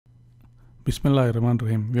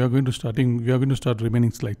Bismillahirrahmanirrahim. We are going to start remaining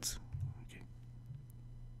slides. Okay.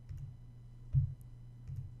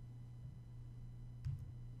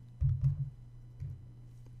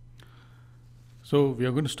 So we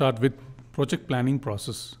are going to start with project planning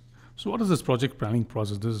process. So what is this project planning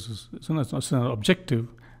process? This is it's an objective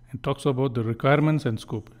and talks about the requirements and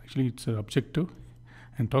scope. Actually, it's an objective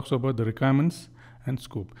and talks about the requirements and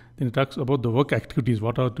scope. Then it talks about the work activities,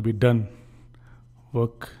 what are to be done,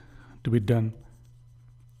 work to be done.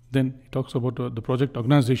 Then it talks about the project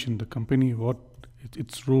organization, the company, what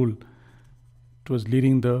its role. It was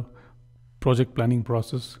leading the project planning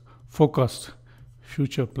process. Forecast,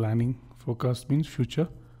 future planning. Forecast means future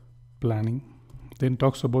planning. Then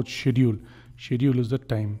talks about schedule. Schedule is the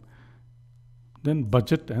time. Then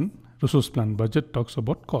budget and resource plan. Budget talks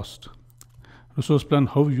about cost. Resource plan,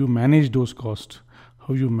 how you manage those costs.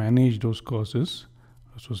 How you manage those costs is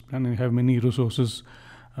resource plan. And you have many resources.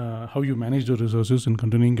 How you manage the resources in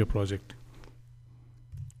continuing a project.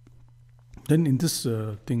 Then in this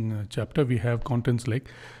chapter, we have contents like,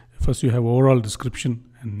 first you have overall description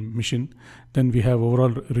and mission. Then we have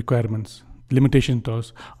overall requirements, limitation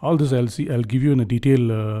tasks. All this I'll give you in a detailed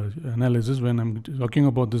analysis when I'm talking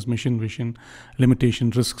about this mission, vision,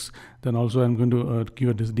 limitation, risks. Then also I'm going to give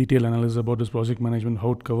you this detailed analysis about this project management,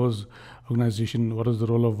 how it covers organization, what is the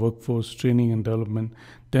role of workforce, training and development.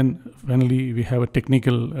 Then finally we have a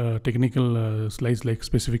technical slides like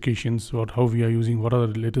specifications, how we are using, what are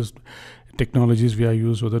the latest technologies we are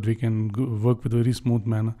using so that we can work with a very smooth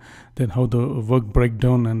manner. Then how the work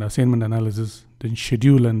breakdown and assignment analysis. Then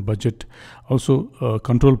schedule and budget. Also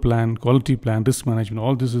control plan, quality plan, risk management.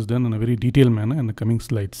 All this is done in a very detailed manner in the coming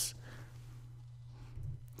slides.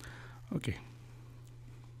 Okay.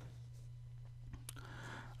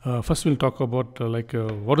 First we'll talk about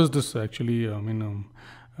what is this actually,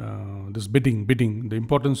 this bidding, the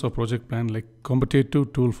importance of project plan, like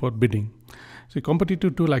competitive tool for bidding. So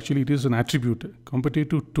competitive tool, actually it is an attribute.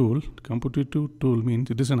 Competitive tool means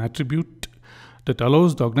it is an attribute that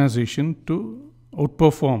allows the organization to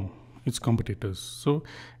outperform its competitors. So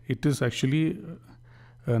it is actually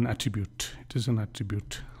an attribute.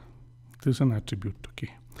 Okay.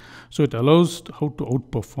 So it allows how to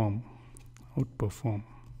outperform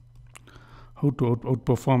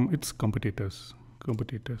its competitors.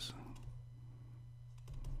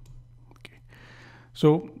 Okay.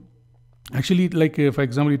 So actually, like for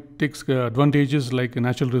example, it takes advantages like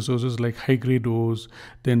natural resources like high grade ores,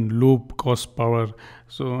 then low cost power.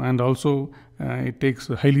 So and also it takes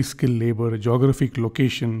highly skilled labor, geographic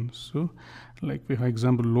location. So like for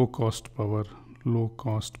example, low cost power,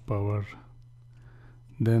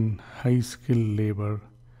 then high skilled labor.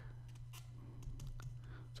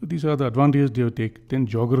 So these are the advantages they take. Then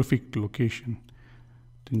geographic location.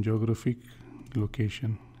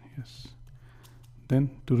 Yes. Then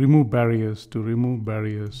to remove barriers.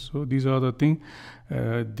 So these are the things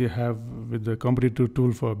they have with the competitive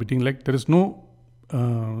tool for bidding. Like there is no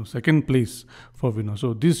second place for winner.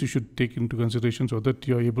 So this you should take into consideration so that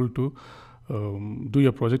you are able to do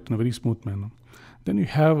your project in a very smooth manner. Then you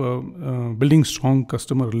have building strong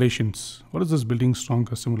customer relations. What is this building strong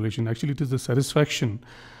customer relation? Actually, it is the satisfaction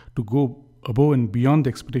to go above and beyond the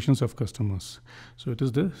expectations of customers. So it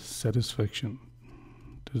is the satisfaction.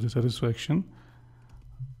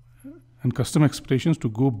 And customer expectations to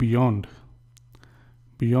go beyond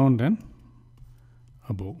and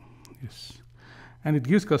above. Yes. And it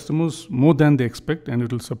gives customers more than they expect, and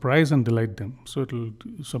it will surprise and delight them. So it will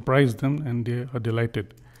surprise them and they are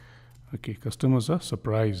delighted. Okay, customers are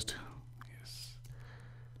surprised. Yes.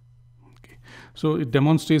 Okay. So it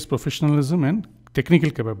demonstrates professionalism and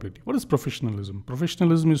technical capability. What is professionalism?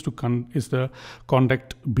 Professionalism is the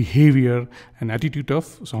conduct, behavior, and attitude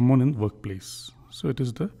of someone in the workplace. So it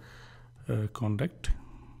is the conduct,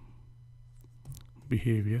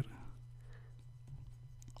 behavior,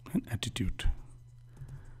 and attitude.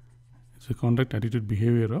 It's a conduct, attitude,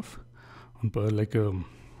 behavior of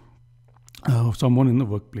someone in the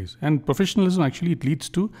workplace. And professionalism, actually it leads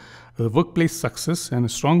to workplace success, and a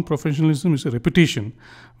strong professionalism is a reputation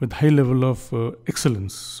with high level of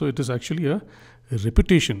excellence. So it is actually a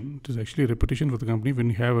reputation. It is actually a reputation for the company when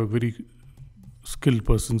you have a very skilled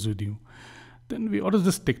persons with you. Then what is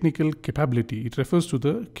this technical capability? It refers to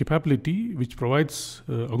the capability which provides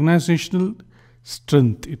organizational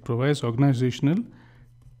strength. It provides organizational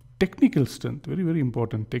technical strength. Very, very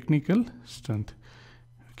important. Technical strength.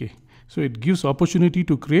 Okay. So it gives opportunity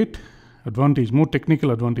to create advantage, more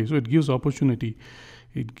technical advantage. So it gives opportunity.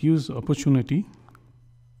 It gives opportunity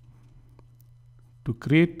to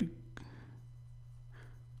create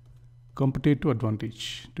competitive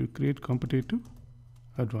advantage.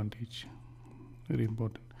 very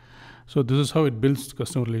important. So this is how it builds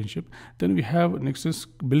customer relationship. Then we have next is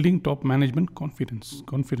building top management confidence.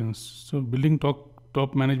 So building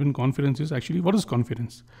top management confidence is actually, what is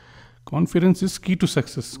confidence? Confidence is key to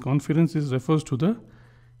success. Confidence refers to the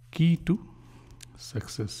key to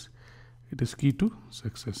success. It is key to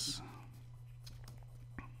success.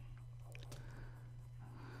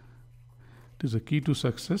 It is a key to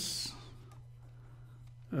success.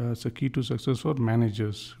 It's a key to success for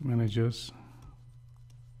managers.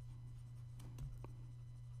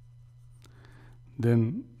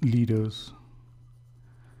 Then leaders.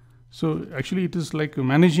 So actually it is like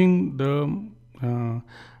managing the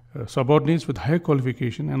subordinates with higher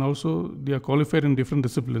qualification, and also they are qualified in different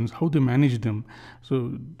disciplines, how they manage them,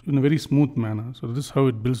 so in a very smooth manner. So this is how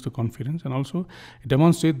it builds the confidence, and also it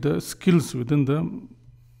demonstrates the skills within the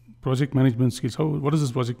project management skills. What is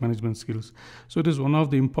this project management skills? So it is one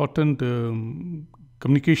of the important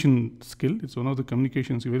communication skill. It's one of the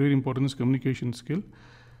communications, very, very important is communication skill.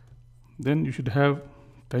 Then you should have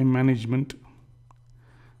time management.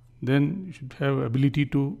 Then you should have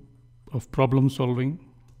ability of problem solving.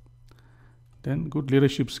 Then good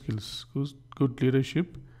leadership skills. Good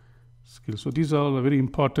leadership skills. So these are all very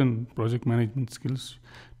important project management skills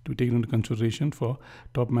to take into consideration for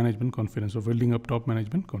top management confidence, or building up top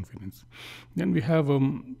management confidence. Then we have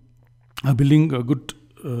building a good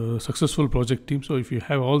successful project team. So if you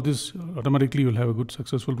have all this, automatically you'll have a good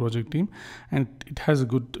successful project team, and it has a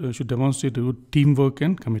good should demonstrate a good teamwork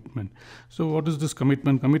and commitment. So what is this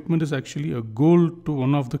commitment? Commitment is actually a goal to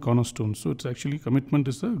one of the cornerstones. So it's actually, commitment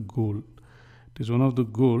is a goal. It is one of the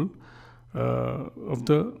goal of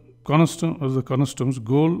the cornerstones,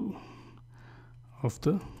 goal of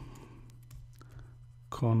the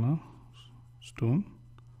cornerstone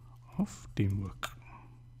of teamwork.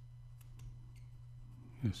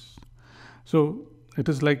 Yes. So it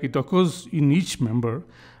is like it occurs in each member.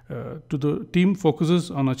 To the team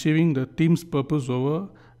focuses on achieving the team's purpose over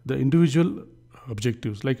the individual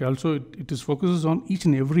objectives. Like also it is focuses on each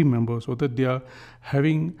and every member, so that they are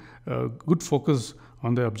having good focus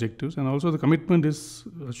on their objectives. And also the commitment is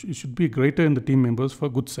it should be greater in the team members for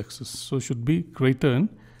good success. So it should be greater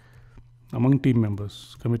among team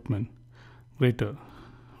members. Commitment greater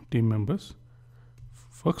team members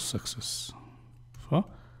for success.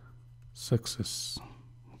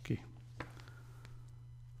 Okay.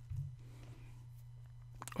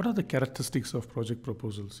 What are the characteristics of project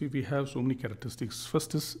proposals? See, we have so many characteristics.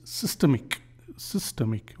 First is systemic.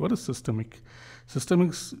 What is systemic?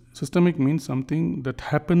 Systemic means something that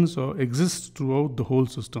happens or exists throughout the whole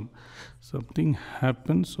system. Something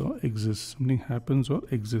happens or exists.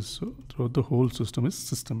 So throughout the whole system is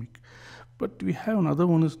systemic. But we have another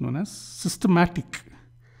one is known as systematic.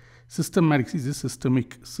 Systematic. See, this is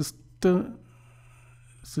systemic.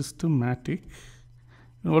 Systematic. You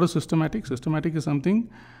know what is systematic? Systematic is something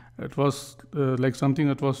that was like something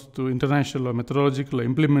that was to international or methodological or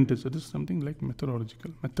implemented. So this is something like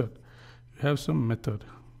methodological. Method. You have some method.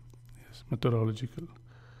 Yes, methodological.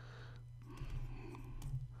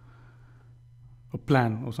 A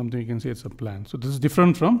plan or something, you can say it's a plan. So this is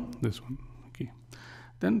different from this one. Okay.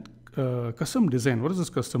 Then custom design. What is this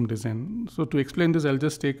custom design? So to explain this, I'll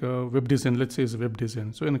just take a web design. Let's say it's a web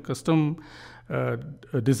design. So in a custom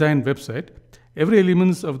design website, every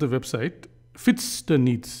element of the website fits the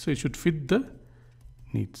needs. So it should fit the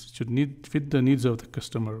needs. It should fit the needs of the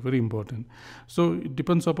customer. Very important. So it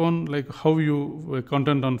depends upon like how you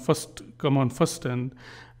content on come on first, and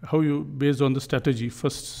how you based on the strategy.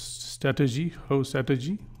 First strategy, your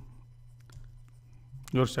strategy,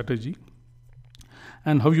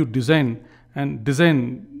 and how you design. And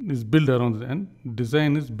design is built around it, and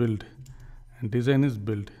design is built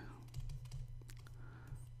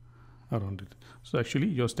around it. So actually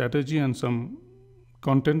your strategy and some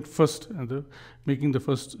content first, and making the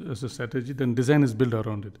first as a strategy, then design is built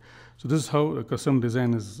around it. So this is how a custom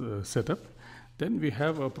design is set up. Then we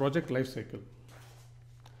have a project life cycle.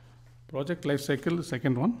 Project life cycle,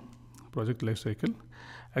 second one, project life cycle.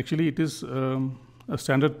 Actually it is a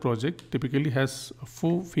standard project typically has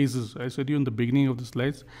 4 phases. I said you in the beginning of the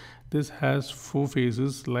slides, this has 4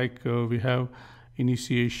 phases, like we have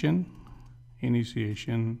initiation,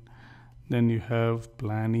 then you have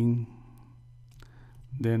planning,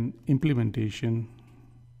 then implementation,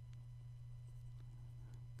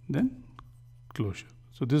 then closure.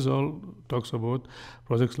 So this all talks about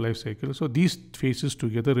project's life cycle. So these phases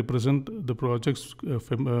together represent the project's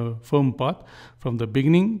firm path from the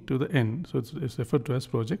beginning to the end. So it's referred to as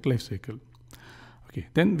project life cycle. Okay,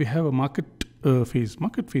 then we have a market phase.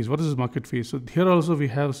 Market phase, what is this market phase? So here also we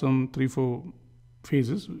have some 3-4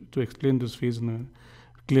 phases. To explain this phase in a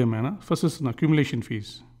clear manner. First is an accumulation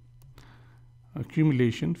phase.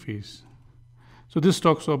 Accumulation phase. So this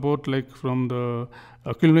talks about like from the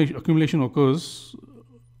accumulation occurs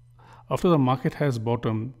after the market has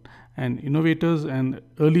bottomed and innovators and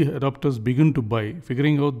early adopters begin to buy,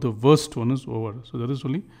 figuring out the worst one is over. So that is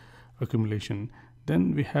only accumulation.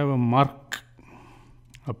 Then we have a markup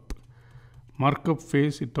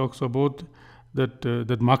phase. It talks about that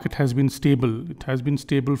that market has been stable. It has been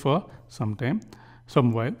stable for some time,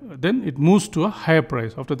 some while. Then it moves to a higher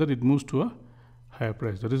price. After that, it moves to a higher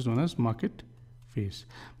price. That is known as market phase.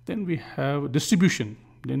 Then we have distribution.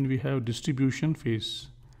 Then we have distribution phase.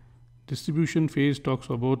 Distribution phase talks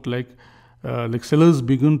about like sellers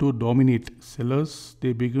begin to dominate. Sellers,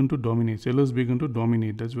 they begin to dominate. Sellers begin to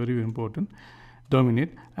dominate. That's very, very important.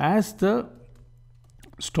 Dominate as the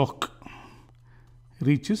stock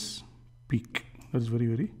reaches peak. That's very,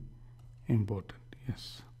 very important.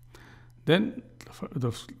 Yes. Then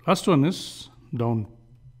the last one is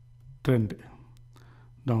downtrend.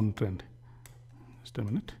 Downtrend. Just a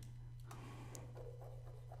minute.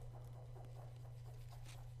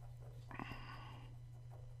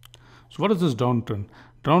 So what is this downtrend?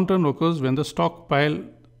 Downtrend occurs when the stockpile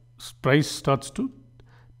price starts to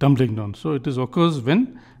tumbling down. So it occurs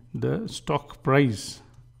when the stock price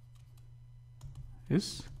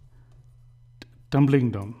is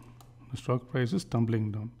tumbling down. The stock price is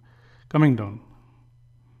tumbling down, coming down.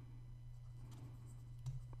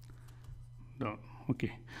 Down.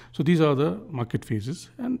 Okay. So these are the market phases.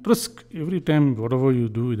 And risk, every time whatever you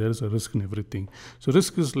do, there is a risk in everything. So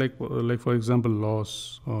risk is like for example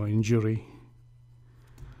loss or injury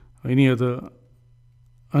or any other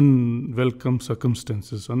unwelcome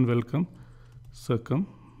circumstances.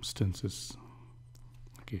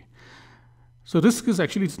 Okay. So risk is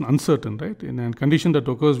actually it's uncertain, right? In a condition that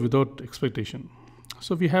occurs without expectation.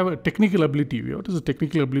 So we have a technical ability. What is the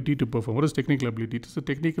technical ability to perform? What is technical ability? It is a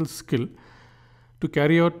technical skill to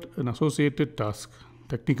carry out an associated task.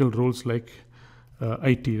 Technical roles like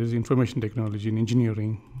IT, that is information technology and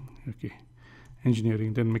engineering. Okay,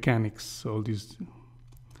 engineering, then mechanics, all these,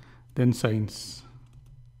 then science,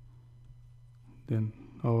 then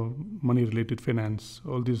money-related finance.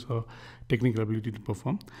 All these are technical ability to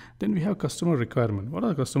perform. Then we have customer requirement. What are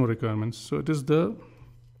the customer requirements? So it is the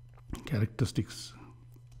characteristics.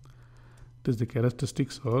 It is the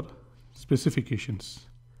characteristics or specifications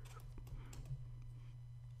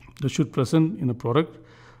that should present in a product,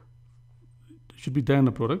 should be there in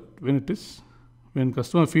a product when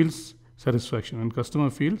customer feels satisfaction, when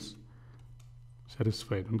customer feels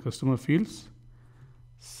satisfied, when customer feels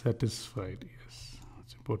satisfied. Yes,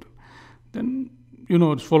 that's important. Then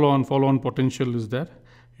it's follow-on potential is there.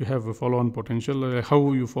 You have a follow-on potential,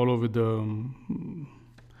 how you follow with the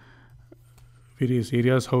various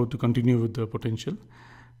areas, how to continue with the potential.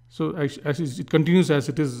 So as it continues as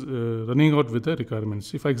it is running out with the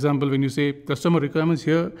requirements. If, for example, when you say customer requirements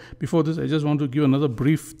here, before this, I just want to give another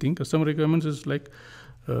brief thing. Customer requirements is like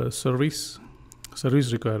service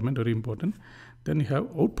requirement, very important. Then you have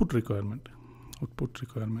output requirement.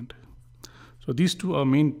 So these two are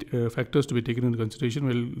main factors to be taken into consideration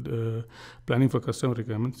while planning for customer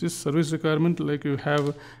requirements. This service requirement, like you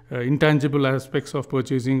have intangible aspects of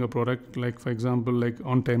purchasing a product, like for example, like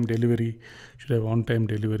on-time delivery. Should have on-time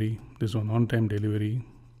delivery. This one, on-time delivery.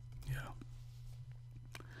 Yeah.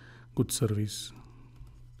 Good service.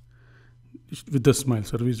 With the smile.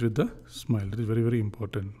 Service with the smile. That is very, very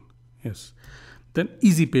important. Yes. Then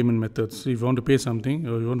easy payment methods. So if you want to pay something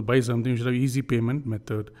or you want to buy something, you should have easy payment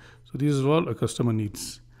method. So this is all a customer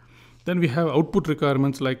needs. Then we have output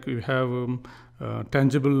requirements, like we have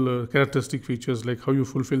tangible characteristic features like how you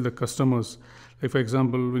fulfill the customers. Like for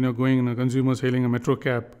example, when you're going in a consumer hailing a metro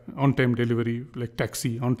cab, on-time delivery, like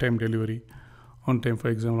taxi, on-time delivery, for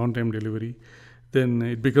example, on-time delivery. Then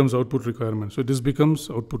it becomes output requirement. So this becomes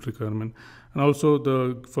output requirement. And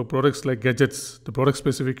also for products like gadgets, the product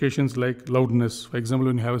specifications like loudness. For example,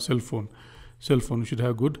 when you have a cell phone, you should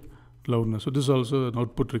have good loudness. So this is also an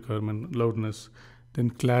output requirement, loudness. Then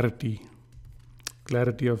clarity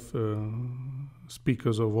of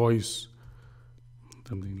speakers or voice,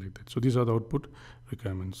 something like that. So these are the output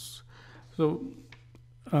requirements. So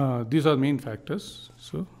these are main factors.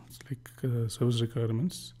 So it's like service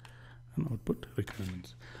requirements and output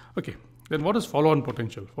requirements. Okay, then what is follow-on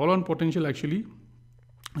potential? Follow-on potential actually,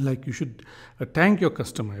 like you should thank your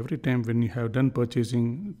customer every time when you have done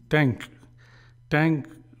purchasing. Thank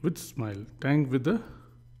with smile, thank with a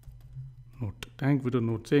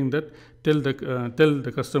note, saying that tell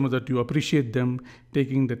the customer that you appreciate them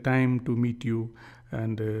taking the time to meet you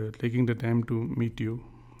and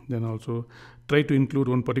Then also try to include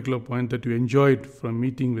one particular point that you enjoyed from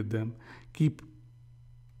meeting with them. Keep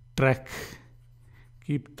track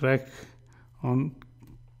on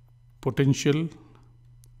potential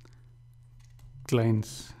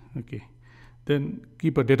clients. Okay. Then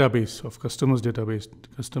keep a database of customer database.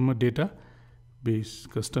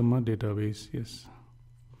 Yes.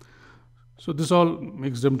 So this all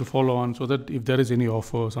makes them to follow on, so that if there is any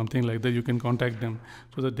offer or something like that, you can contact them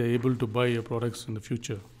so that they're able to buy your products in the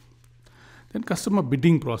future. Then customer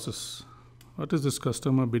bidding process. What is this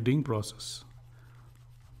customer bidding process?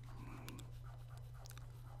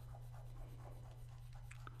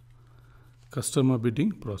 Customer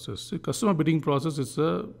bidding process. So customer bidding process is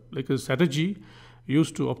like a strategy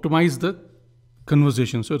used to optimize the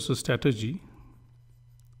conversation. So it's a strategy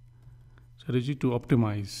to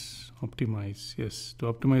optimize, yes,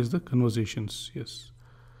 to optimize the conversations, yes.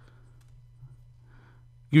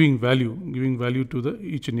 Giving value to the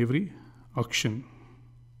each and every auction.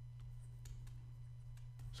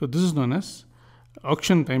 So this is known as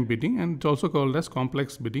auction time bidding, and it's also called as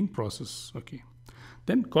complex bidding process. Okay.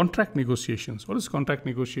 Then contract negotiations. What is contract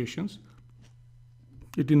negotiations?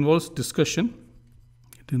 It involves discussion.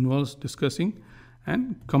 It involves discussing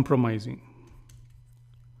and compromising.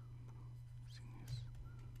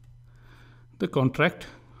 The contract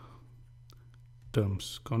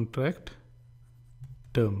terms.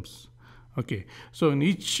 Okay. So in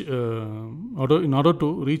each in order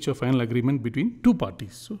to reach a final agreement between two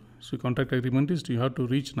parties. So contract agreement is you have to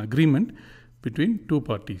reach an agreement between two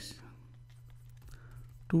parties.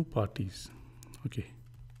 Okay.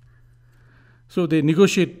 So they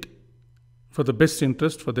negotiate for the best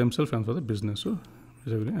interest for themselves and for the business. So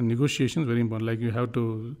and negotiation is very important. Like you have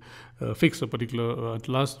to fix a particular, at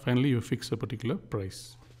last finally you fix a particular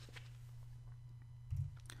price.